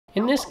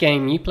In this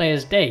game, you play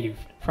as Dave,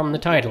 from the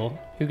title,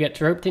 who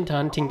gets roped into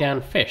hunting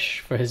down fish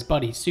for his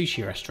buddy's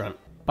sushi restaurant.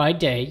 By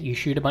day, you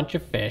shoot a bunch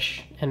of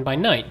fish, and by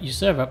night, you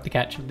serve up the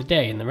catch of the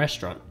day in the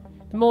restaurant.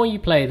 The more you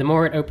play, the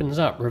more it opens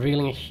up,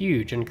 revealing a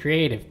huge and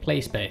creative play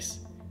space.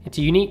 It's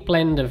a unique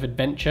blend of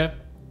adventure,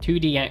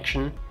 2D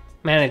action,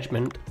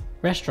 management,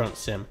 restaurant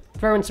sim.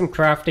 Throw in some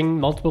crafting,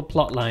 multiple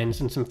plot lines,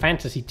 and some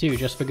fantasy too,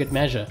 just for good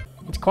measure.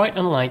 It's quite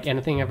unlike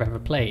anything I've ever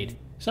played.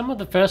 Some of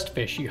the first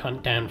fish you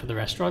hunt down for the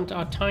restaurant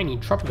are tiny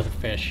tropical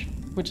fish,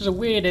 which is a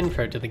weird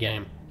intro to the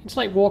game. It's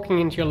like walking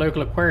into your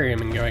local aquarium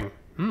and going,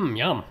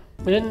 yum.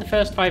 Within the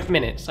first 5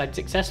 minutes, I'd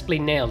successfully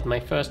nailed my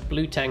first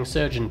blue tang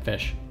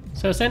surgeonfish.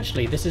 So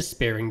essentially, this is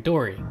spearing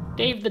Dory.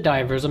 Dave the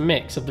Diver is a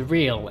mix of the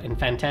real and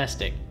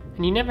fantastic,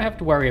 and you never have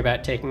to worry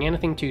about taking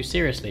anything too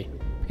seriously,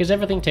 because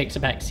everything takes a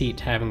back seat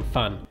to having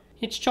fun.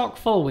 It's chock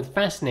full with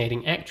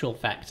fascinating actual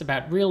facts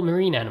about real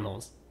marine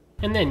animals.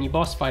 And then you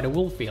boss fight a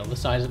wolf eel the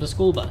size of a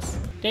school bus.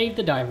 Dave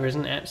the Diver is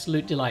an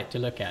absolute delight to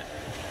look at.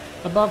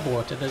 Above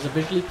water, there's a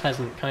visually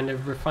pleasant kind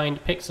of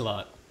refined pixel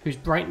art, whose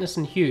brightness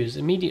and hues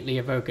immediately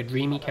evoke a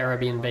dreamy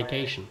Caribbean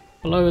vacation.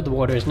 Below, the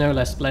water is no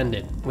less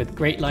splendid, with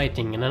great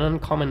lighting and an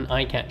uncommon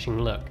eye-catching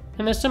look.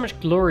 And there's so much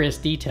glorious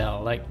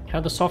detail, like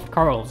how the soft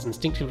corals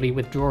instinctively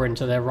withdraw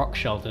into their rock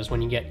shelters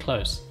when you get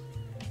close.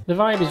 The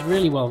vibe is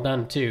really well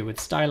done too, with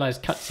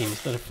stylized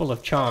cutscenes that are full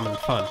of charm and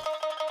fun.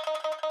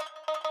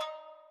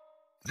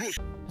 The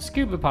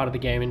scuba part of the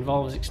game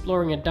involves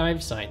exploring a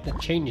dive site that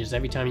changes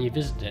every time you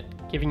visit it,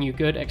 giving you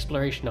good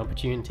exploration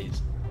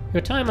opportunities.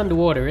 Your time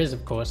underwater is,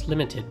 of course,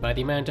 limited by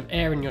the amount of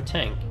air in your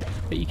tank,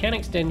 but you can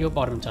extend your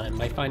bottom time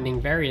by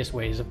finding various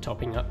ways of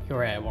topping up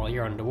your air while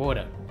you're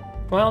underwater.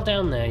 While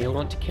down there, you'll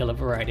want to kill a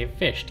variety of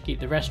fish to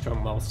keep the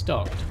restaurant well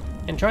stocked,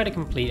 and try to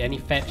complete any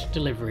fetch,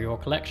 delivery, or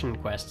collection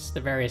quests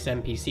the various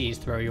NPCs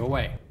throw your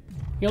way.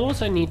 You'll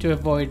also need to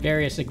avoid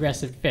various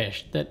aggressive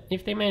fish that,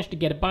 if they manage to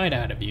get a bite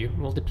out of you,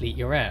 will deplete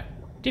your air.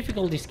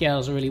 Difficulty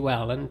scales really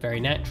well and very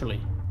naturally.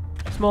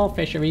 Small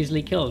fish are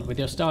easily killed with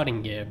your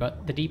starting gear,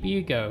 but the deeper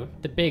you go,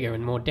 the bigger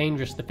and more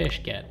dangerous the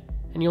fish get,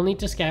 and you'll need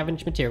to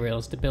scavenge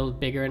materials to build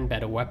bigger and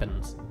better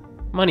weapons.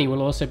 Money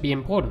will also be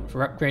important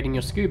for upgrading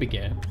your scuba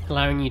gear,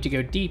 allowing you to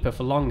go deeper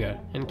for longer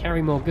and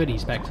carry more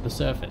goodies back to the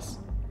surface.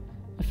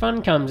 The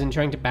fun comes in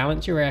trying to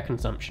balance your air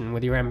consumption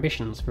with your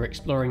ambitions for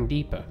exploring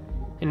deeper,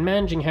 and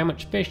managing how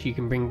much fish you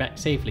can bring back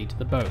safely to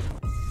the boat.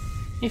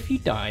 If you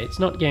die, it's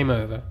not game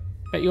over,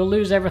 but you'll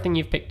lose everything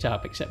you've picked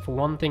up except for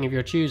one thing of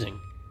your choosing,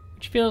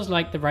 which feels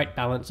like the right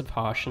balance of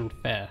harsh and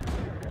fair.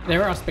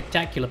 There are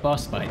spectacular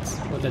boss fights,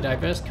 with a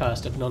diverse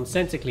cast of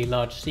nonsensically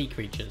large sea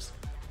creatures.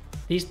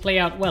 These play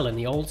out well in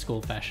the old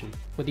school fashion,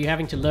 with you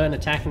having to learn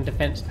attack and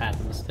defense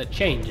patterns that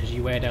change as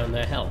you wear down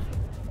their health.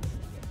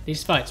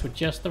 These fights were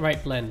just the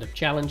right blend of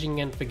challenging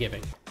and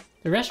forgiving.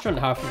 The restaurant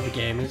half of the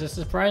game is a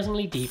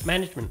surprisingly deep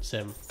management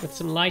sim, with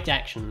some light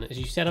action as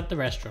you set up the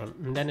restaurant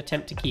and then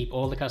attempt to keep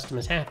all the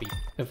customers happy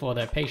before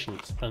their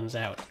patience runs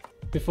out.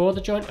 Before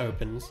the joint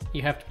opens,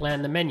 you have to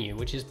plan the menu,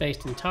 which is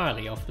based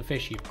entirely off the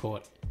fish you've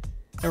caught.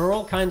 There are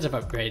all kinds of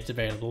upgrades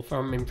available,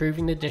 from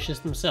improving the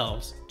dishes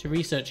themselves to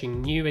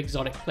researching new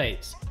exotic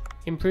plates,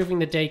 improving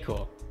the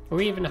decor,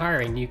 or even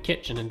hiring new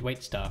kitchen and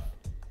waitstaff.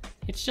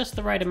 It's just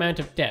the right amount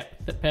of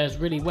depth that pairs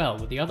really well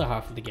with the other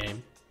half of the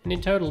game, and in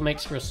total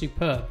makes for a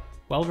superb,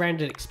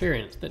 well-rounded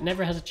experience that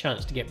never has a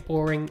chance to get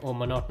boring or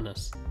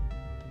monotonous.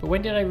 But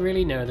when did I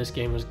really know this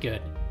game was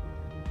good?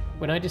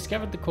 When I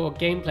discovered the core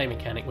gameplay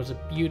mechanic was a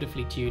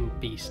beautifully tuned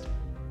beast.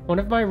 One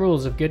of my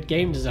rules of good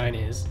game design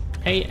is,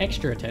 pay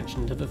extra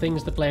attention to the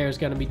things the player is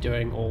going to be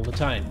doing all the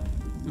time.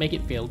 Make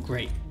it feel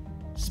great.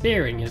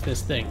 Spearing is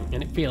this thing,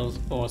 and it feels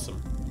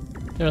awesome.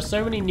 There are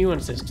so many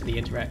nuances to the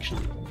interaction,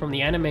 from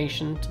the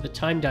animation to the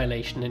time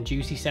dilation and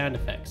juicy sound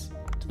effects,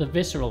 to the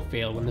visceral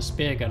feel when the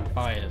spear gun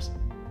fires.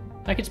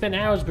 I could spend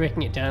hours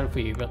breaking it down for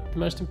you, but the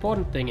most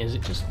important thing is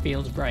it just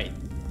feels right.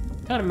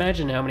 Can't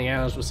imagine how many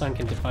hours were sunk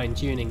into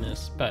fine-tuning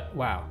this, but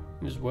wow,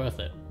 it was worth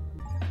it.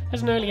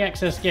 As an early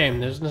access game,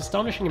 there's an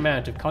astonishing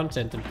amount of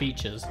content and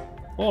features,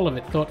 all of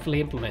it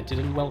thoughtfully implemented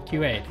and well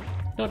QA'd,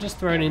 not just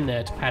thrown in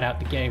there to pad out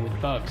the game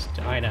with bugs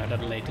to iron out at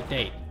a later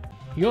date.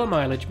 Your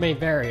mileage may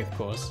vary, of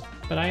course,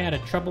 but I had a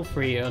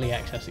trouble-free early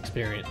access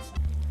experience.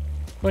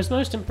 I was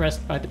most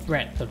impressed by the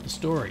breadth of the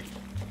story.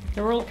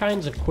 There are all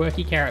kinds of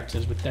quirky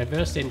characters with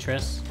diverse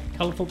interests,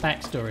 colourful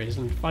backstories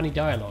and funny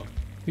dialogue,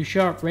 who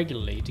show up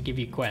regularly to give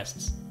you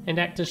quests, and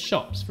act as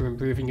shops for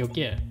improving your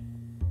gear.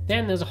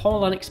 Then there's a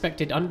whole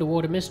unexpected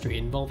underwater mystery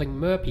involving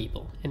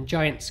merpeople and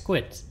giant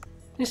squids.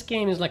 This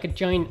game is like a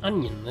giant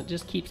onion that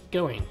just keeps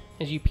going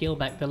as you peel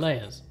back the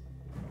layers.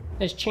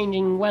 There's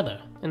changing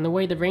weather, and the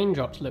way the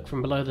raindrops look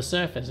from below the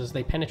surface as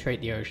they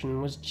penetrate the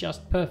ocean was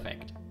just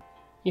perfect.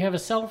 You have a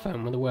cell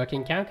phone with a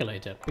working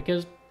calculator,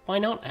 because why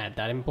not add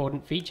that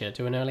important feature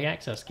to an early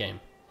access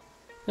game?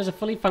 There's a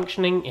fully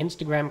functioning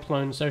Instagram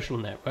clone social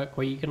network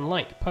where you can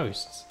like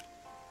posts.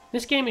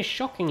 This game is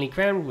shockingly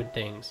crammed with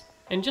things,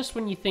 and just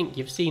when you think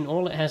you've seen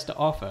all it has to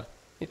offer,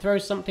 it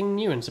throws something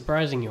new and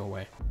surprising your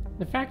way.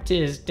 The fact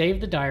is, Dave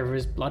the Diver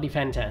is bloody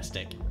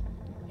fantastic.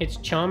 It's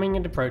charming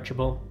and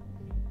approachable,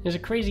 There's a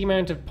crazy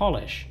amount of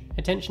polish,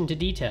 attention to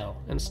detail,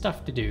 and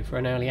stuff to do for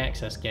an early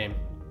access game.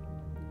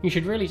 You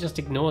should really just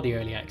ignore the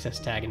early access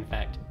tag, in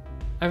fact.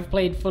 I've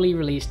played fully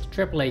released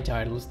AAA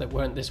titles that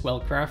weren't this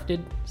well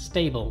crafted,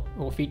 stable,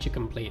 or feature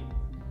complete.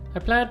 I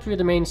plowed through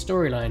the main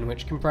storyline,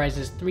 which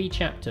comprises 3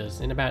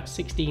 chapters in about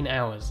 16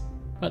 hours,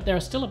 but there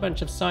are still a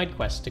bunch of side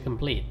quests to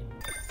complete.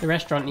 The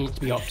restaurant needs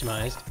to be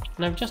optimized,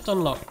 and I've just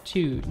unlocked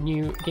 2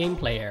 new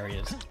gameplay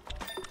areas.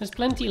 There's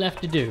plenty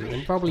left to do,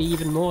 and probably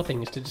even more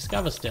things to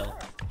discover still.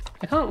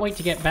 I can't wait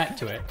to get back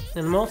to it,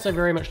 and I'm also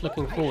very much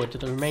looking forward to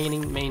the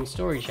remaining main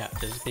story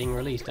chapters being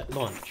released at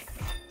launch.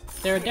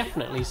 There are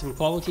definitely some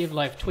quality of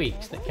life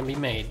tweaks that can be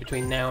made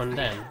between now and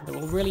then that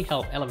will really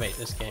help elevate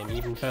this game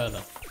even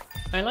further.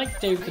 I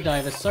like Dave the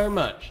Diver so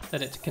much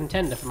that it's a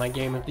contender for my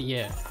Game of the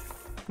Year.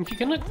 If you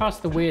can look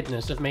past the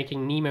weirdness of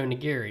making Nemo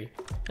nigiri,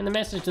 and the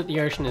message that the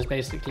ocean is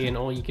basically an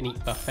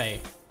all-you-can-eat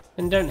buffet,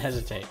 then don't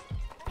hesitate.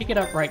 Pick it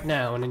up right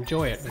now and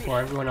enjoy it before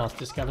everyone else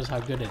discovers how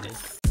good it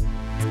is.